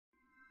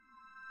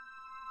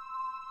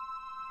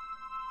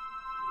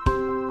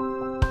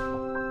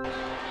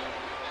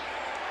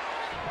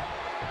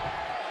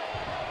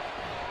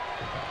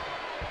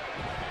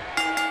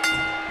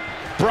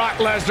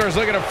Brock Lesnar is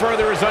looking to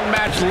further his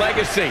unmatched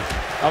legacy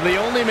of the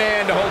only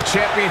man to hold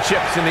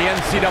championships in the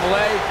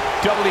NCAA,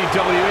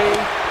 WWE,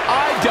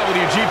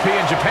 IWGP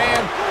in Japan,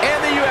 and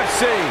the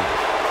UFC.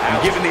 And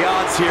given the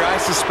odds here, I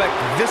suspect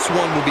this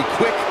one will be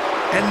quick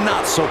and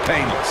not so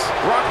painless.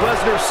 Brock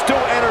Lesnar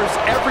still enters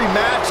every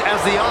match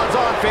as the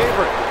odds-on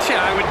favorite.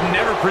 Yeah, I would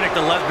never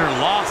predict a Lesnar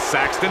loss,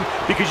 Saxton,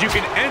 because you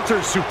can enter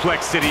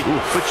Suplex City,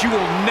 but you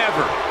will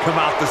never come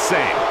out the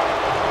same.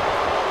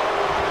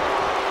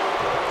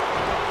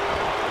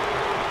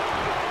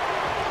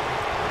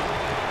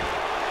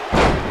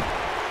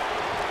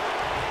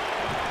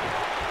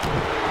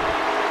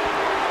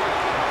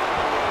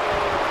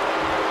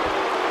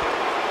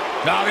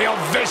 Now the old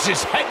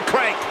vicious head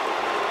crank.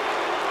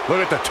 Look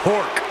at the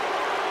torque.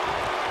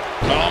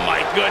 Oh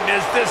my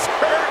goodness, this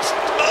hurts.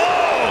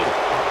 Oh!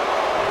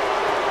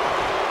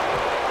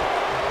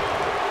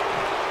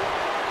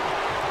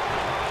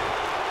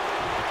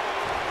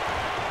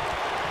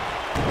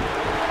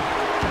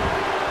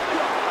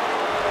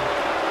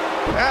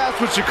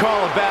 That's what you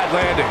call a bad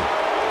landing.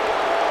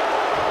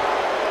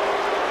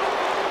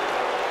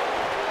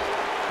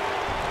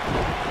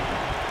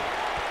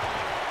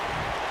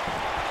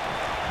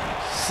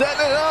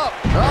 Setting it up.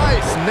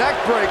 Nice neck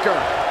breaker.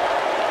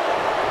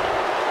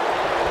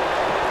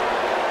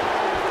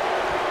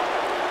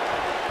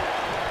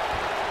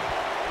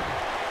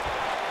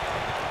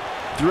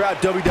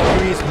 Throughout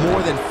WWE's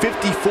more than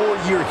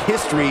 54-year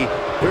history,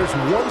 there's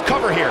one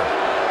cover here.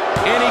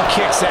 And he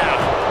kicks out.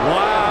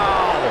 Wow.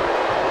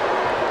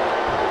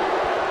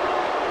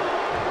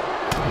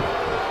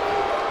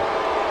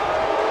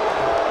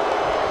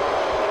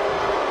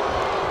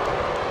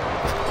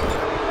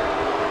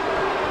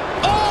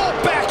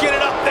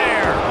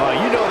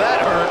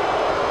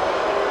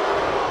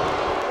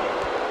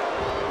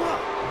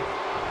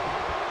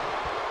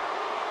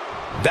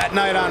 That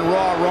night on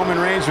Raw, Roman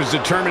Reigns was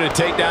determined to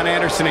take down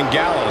Anderson and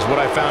Gallows. What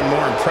I found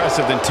more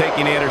impressive than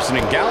taking Anderson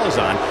and Gallows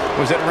on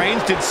was that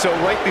Reigns did so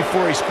right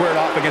before he squared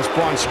off against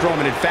Braun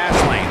Strowman in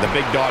Fastlane. The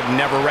big dog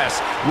never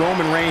rests.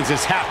 Roman Reigns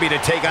is happy to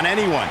take on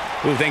anyone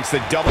who thinks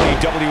the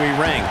WWE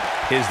ring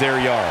is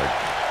their yard.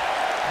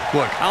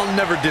 Look, I'll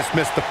never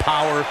dismiss the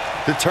power,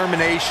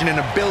 determination, and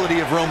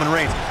ability of Roman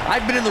Reigns.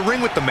 I've been in the ring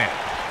with the man.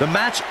 The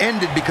match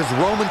ended because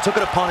Roman took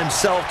it upon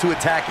himself to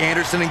attack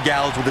Anderson and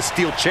Gallows with a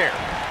steel chair,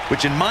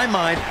 which in my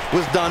mind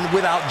was done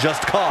without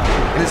just cause,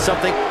 and is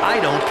something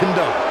I don't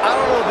condone. I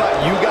don't know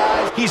about you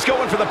guys. He's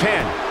going for the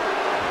pin.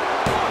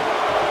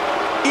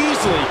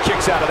 Easily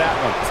kicks out of that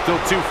one. Still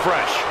too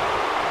fresh.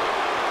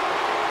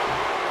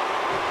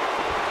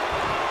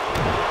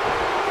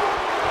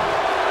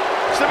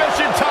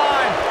 Submission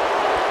time.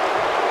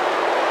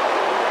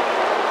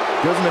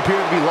 Doesn't appear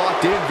to be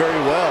locked in very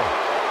well.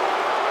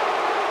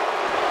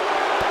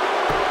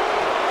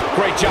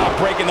 Great job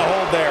breaking the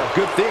hold there.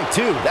 Good thing,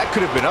 too. That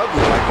could have been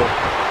ugly, Michael.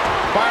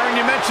 Byron,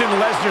 you mentioned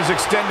Lesnar's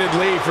extended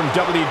leave from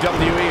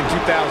WWE in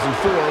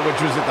 2004, which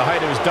was at the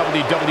height of his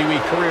WWE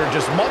career,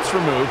 just months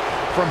removed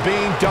from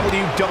being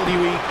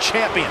WWE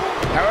champion.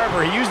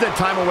 However, he used that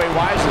time away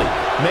wisely,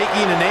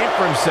 making a name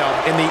for himself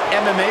in the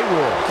MMA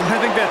world. I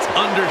think that's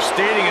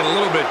understating it a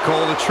little bit,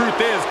 Cole. The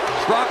truth is,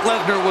 Brock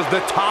Lesnar was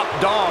the top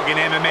dog in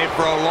MMA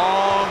for a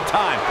long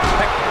time.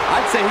 Heck,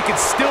 I'd say he could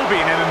still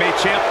be an MMA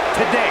champ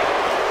today.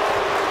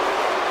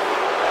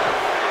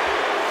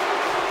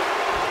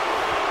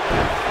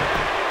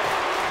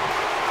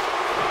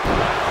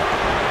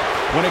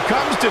 When it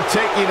comes to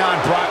taking on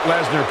Brock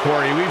Lesnar,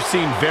 Corey, we've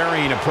seen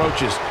varying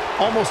approaches.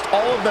 Almost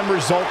all of them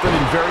resulted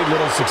in very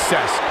little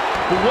success.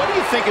 But what do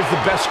you think is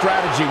the best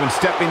strategy when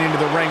stepping into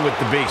the ring with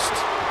the Beast?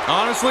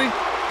 Honestly,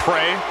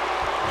 pray.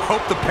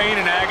 Hope the pain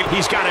and agony.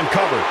 He's got him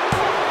covered.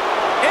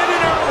 And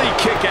an early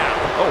kick out.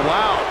 Oh,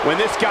 wow.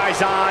 When this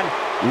guy's on,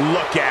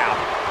 look out.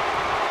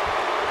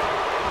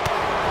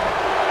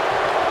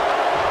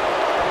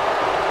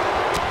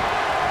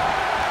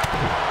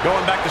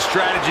 Going back to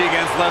strategy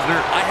against Lesnar,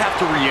 I have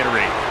to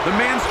reiterate, the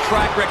man's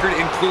track record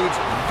includes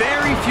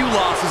very few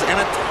losses and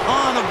a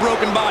ton of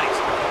broken bodies.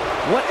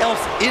 What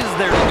else is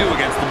there to do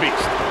against the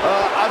Beast?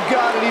 I've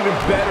got an even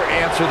better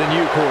answer than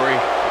you, Corey.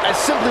 I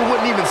simply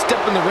wouldn't even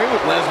step in the ring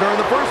with Lesnar in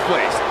the first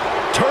place.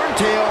 Turn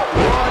tail,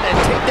 run, and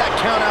take that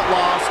count-out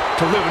loss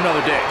to live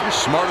another day. You're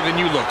smarter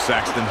than you look,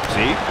 Saxton.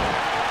 See?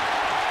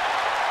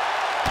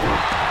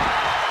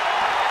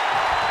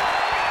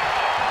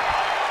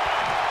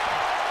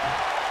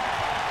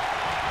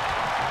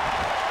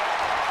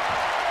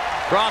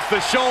 Across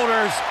the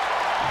shoulders.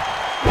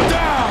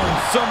 Down,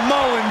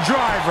 Samoan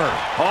driver.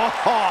 Oh,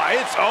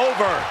 it's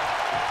over.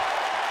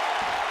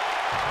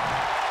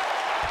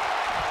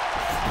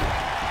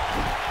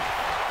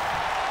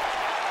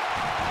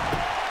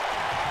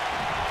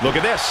 Look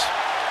at this.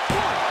 1,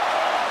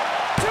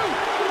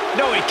 2.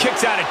 No, he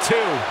kicks out at 2.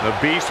 The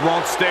Beast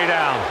won't stay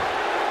down.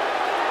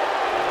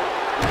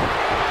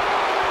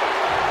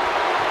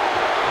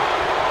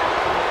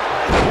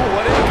 Ooh,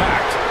 what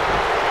impact.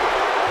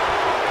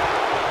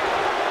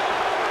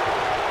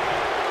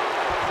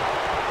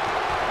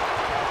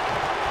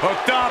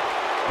 Hooked up.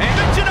 And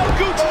the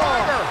Jinoku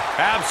driver.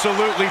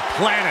 absolutely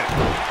planted.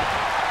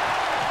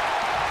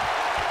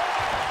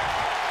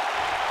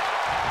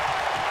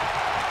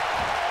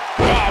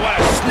 Oh, what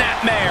a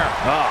snapmare.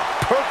 Oh,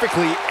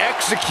 perfectly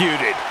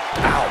executed.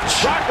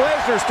 Ouch. Brock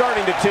Lesnar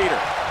starting to teeter.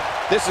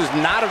 This is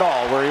not at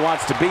all where he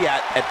wants to be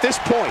at this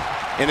point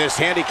in this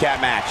handicap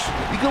match.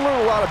 You can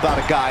learn a lot about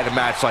a guy in a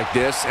match like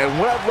this, and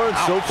what I've learned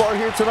so far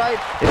here tonight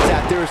is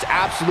that there is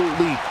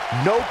absolutely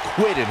no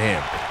quit in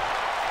him.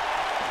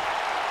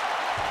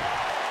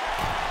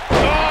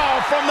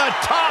 Oh, from the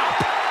top.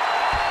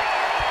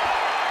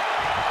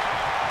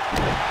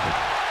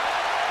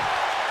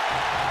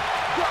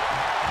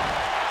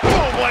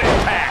 Oh, what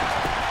impact.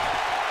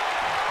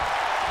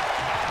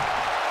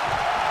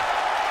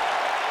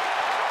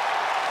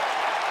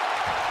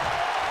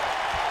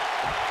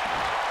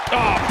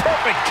 Oh,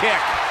 perfect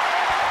kick.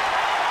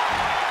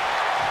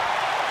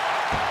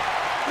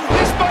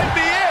 This might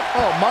be it.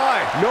 Oh,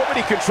 my.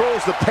 Nobody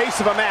controls the pace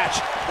of a match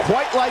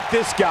quite like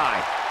this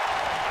guy.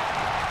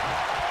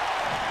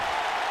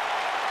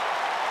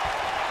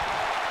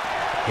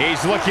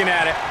 He's looking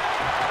at it.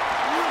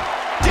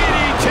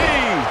 DDT.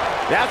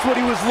 That's what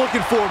he was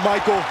looking for,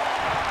 Michael.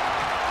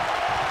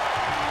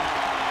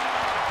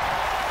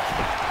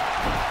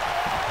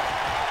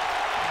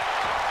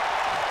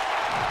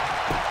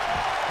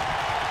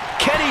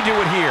 Can he do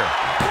it here?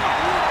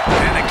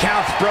 And the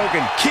count's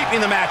broken,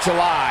 keeping the match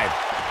alive.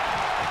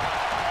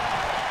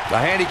 A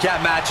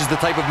handicap match is the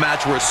type of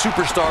match where a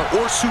superstar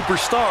or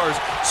superstars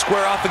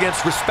square off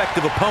against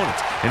respective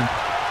opponents. And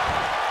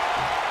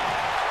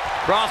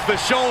Across the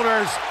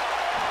shoulders.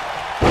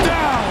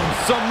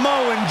 Down,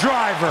 Samoan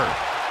driver.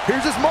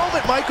 Here's his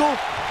moment, Michael.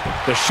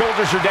 The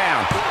shoulders are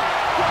down.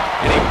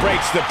 And he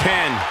breaks the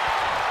pin.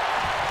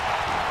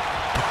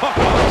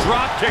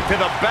 Drop kick to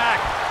the back.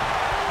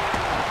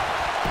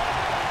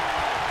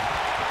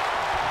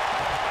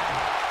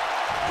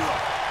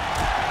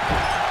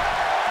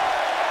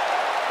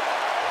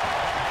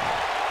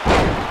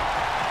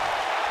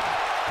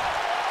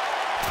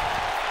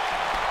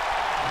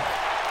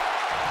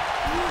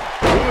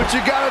 Do what you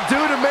gotta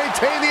do to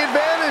maintain the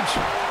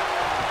advantage.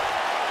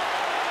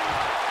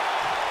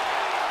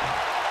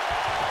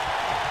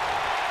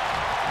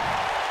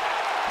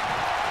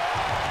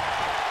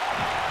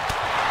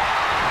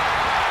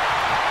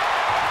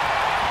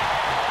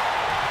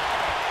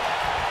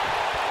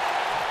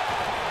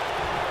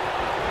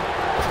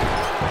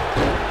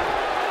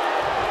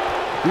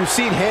 We've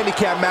seen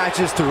handicap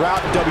matches throughout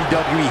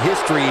WWE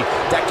history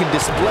that can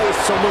display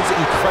someone's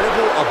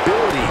incredible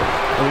ability.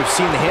 And we've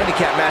seen the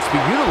handicap match be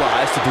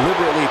utilized to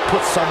deliberately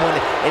put someone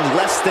in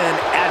less than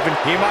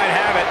advantageous. He might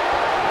have it.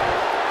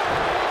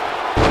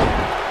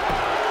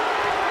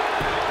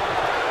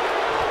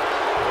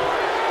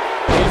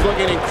 He's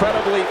looking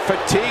incredibly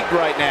fatigued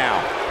right now.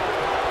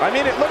 I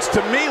mean, it looks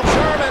to me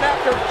German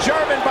after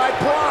German by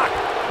Brock.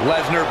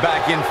 Lesnar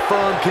back in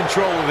firm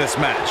control of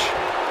this match.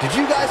 Did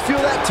you guys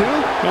feel that too?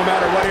 No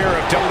matter what era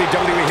of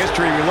WWE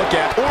history we look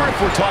at, or if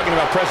we're talking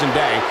about present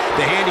day,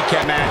 the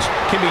handicap match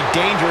can be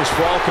dangerous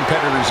for all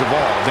competitors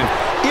involved. And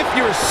if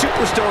you're a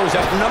superstar who's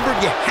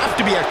outnumbered, you have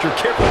to be extra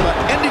careful about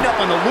ending up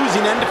on the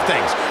losing end of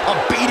things. A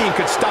beating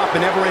could stop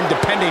and never end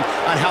depending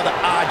on how the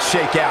odds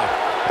shake out.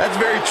 that's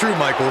very true,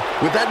 Michael.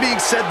 With that being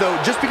said, though,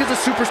 just because a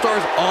superstar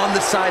is on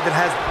the side that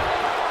has...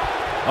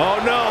 Oh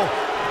no!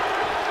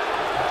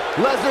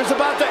 Lesnar's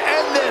about to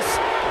end this!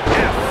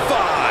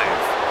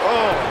 F5!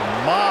 Oh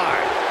my!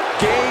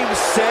 Game,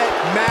 set,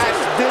 match.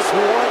 This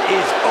one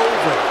is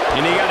over.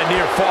 And he got a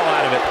near fall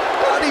out of it.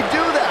 How'd he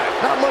do that?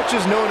 Not much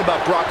is known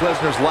about Brock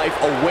Lesnar's life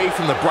away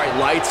from the bright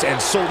lights and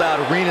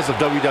sold-out arenas of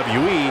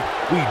WWE.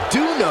 We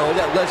do know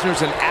that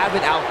Lesnar's an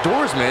avid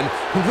outdoorsman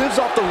who lives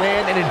off the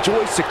land and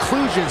enjoys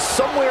seclusion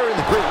somewhere in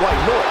the Great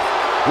White North.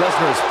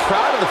 Lesnar is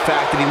proud of the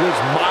fact that he lives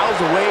miles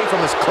away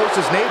from his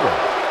closest neighbor.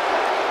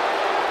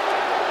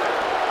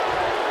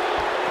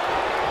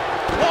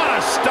 What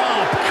a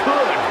stomp!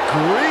 Good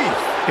grief!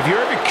 If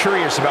you're ever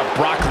curious about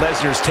Brock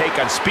Lesnar's take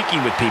on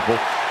speaking with people,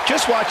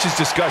 just watch his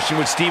discussion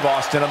with Steve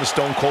Austin on the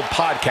Stone Cold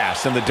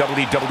podcast and the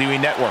WWE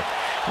Network.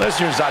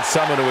 Lesnar's not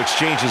someone who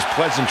exchanges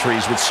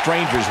pleasantries with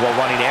strangers while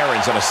running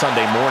errands on a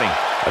Sunday morning.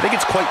 I think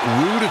it's quite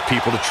rude of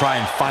people to try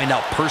and find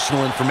out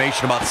personal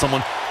information about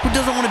someone who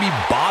doesn't want to be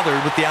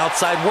bothered with the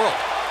outside world.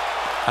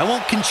 I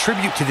won't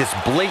contribute to this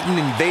blatant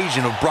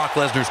invasion of Brock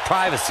Lesnar's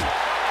privacy.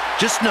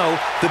 Just know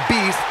the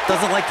Beast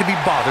doesn't like to be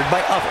bothered by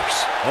others.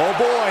 Oh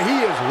boy,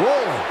 he is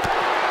rolling.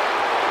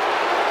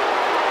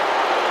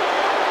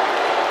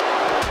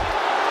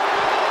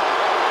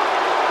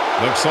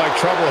 Looks like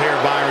trouble here,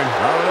 Byron.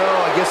 I don't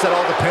know. I guess that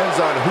all depends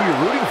on who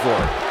you're rooting for.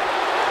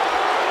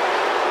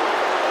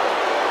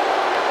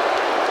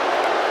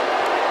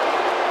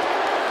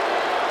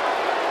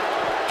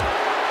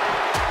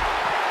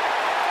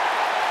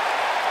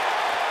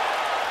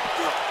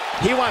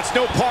 He wants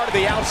no part of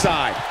the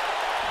outside.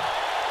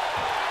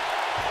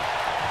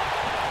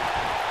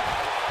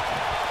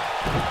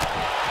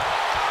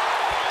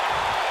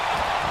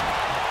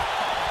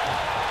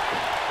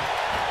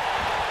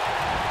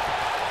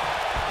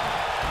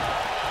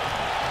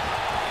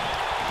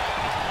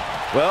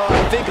 Well,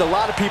 I think a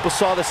lot of people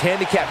saw this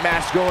handicap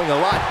match going a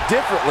lot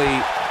differently,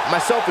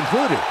 myself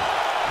included.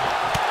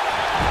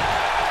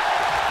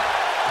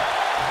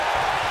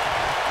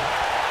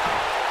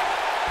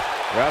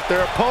 Got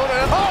their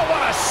opponent. Oh,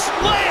 what a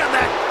slam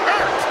that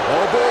hurt!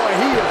 Oh boy,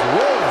 he is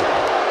rolling.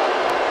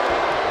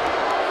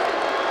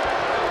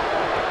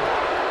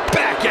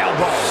 Back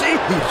elbow. Jeez,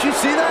 did you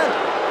see that?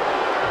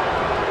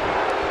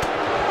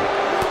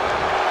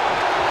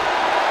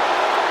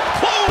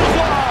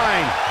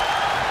 Clothesline.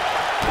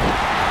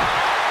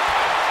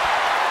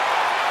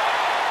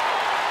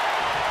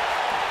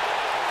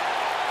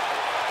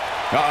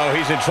 Uh-oh,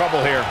 he's in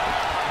trouble here.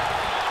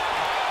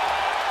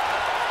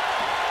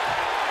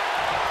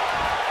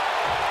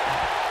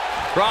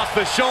 Across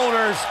the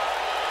shoulders.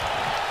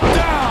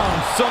 Down,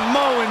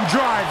 Samoan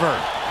driver.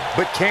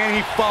 But can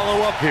he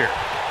follow up here?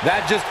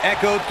 That just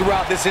echoed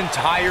throughout this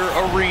entire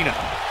arena.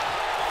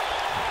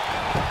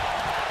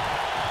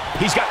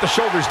 He's got the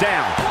shoulders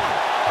down.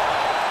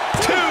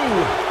 2!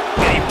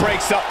 And he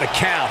breaks up the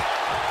count.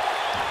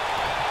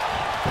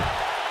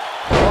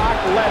 Brock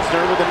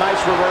Lesnar with a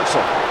nice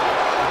reversal.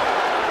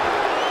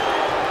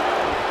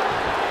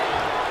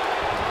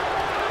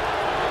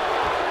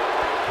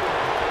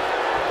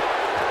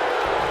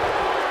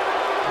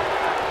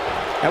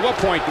 At what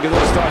point do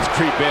those thoughts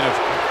creep in of,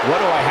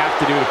 what do I have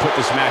to do to put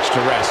this match to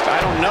rest?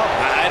 I don't know.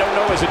 I don't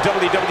know as a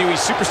WWE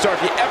superstar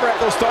if you ever have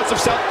those thoughts of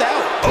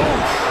self-doubt. Oh!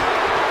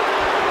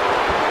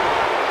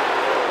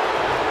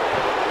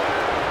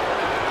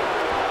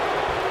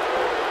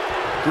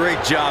 Great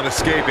job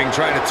escaping,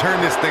 trying to turn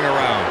this thing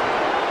around.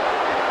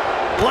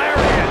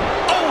 Lariat!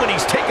 Oh, and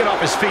he's taken off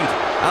his feet.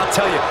 I'll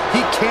tell you,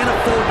 he can't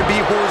afford to be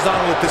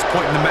horizontal at this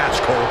point in the match,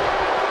 Cole.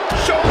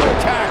 Shoulder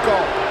tackle.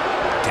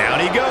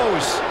 Down he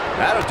goes.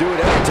 That'll do it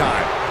every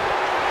time.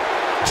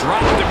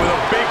 Dropped him with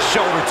a big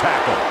shoulder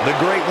tackle. The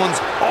great ones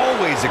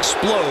always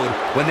explode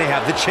when they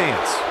have the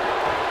chance.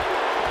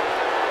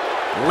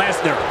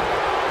 Lesnar.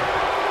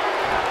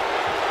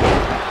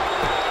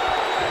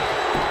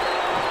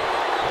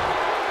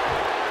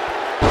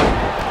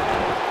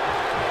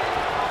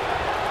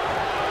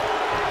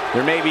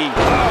 There may be...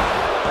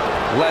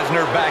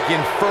 Lesnar back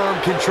in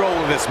firm control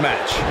of this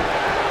match.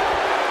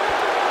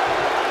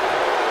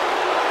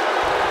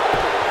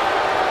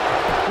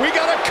 We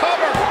got a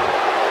cover.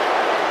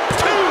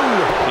 2!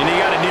 And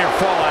he got a near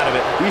fall out of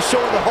it. He's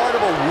showing the heart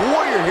of a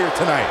warrior here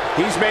tonight.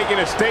 He's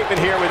making a statement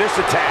here with this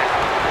attack.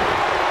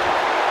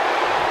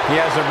 He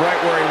has him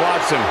right where he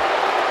wants him.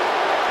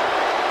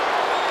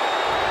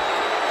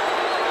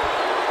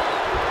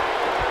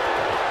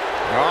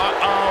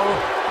 Uh-oh.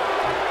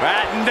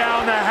 Batten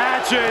down the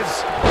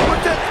hatches.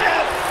 With an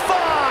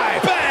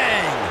F5.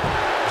 Bang!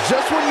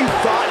 Just when you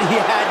thought he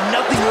had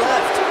nothing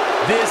left.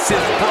 This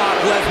is Brock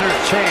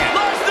Lesnar's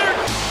chance.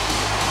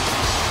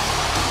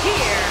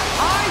 Here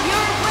are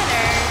your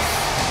winners,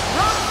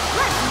 Brock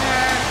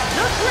Lesnar,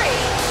 the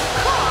Great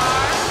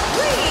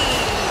Khali.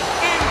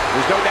 And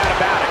There's no doubt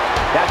about it.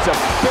 That's a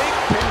big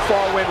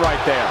pinfall win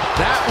right there.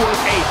 That was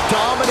a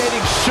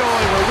dominating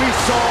showing where we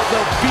saw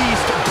the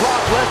beast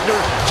Brock Lesnar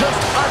just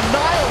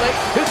annihilate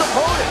his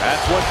opponent.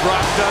 That's what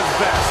Brock does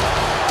best.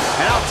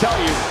 And I'll tell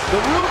you,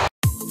 the root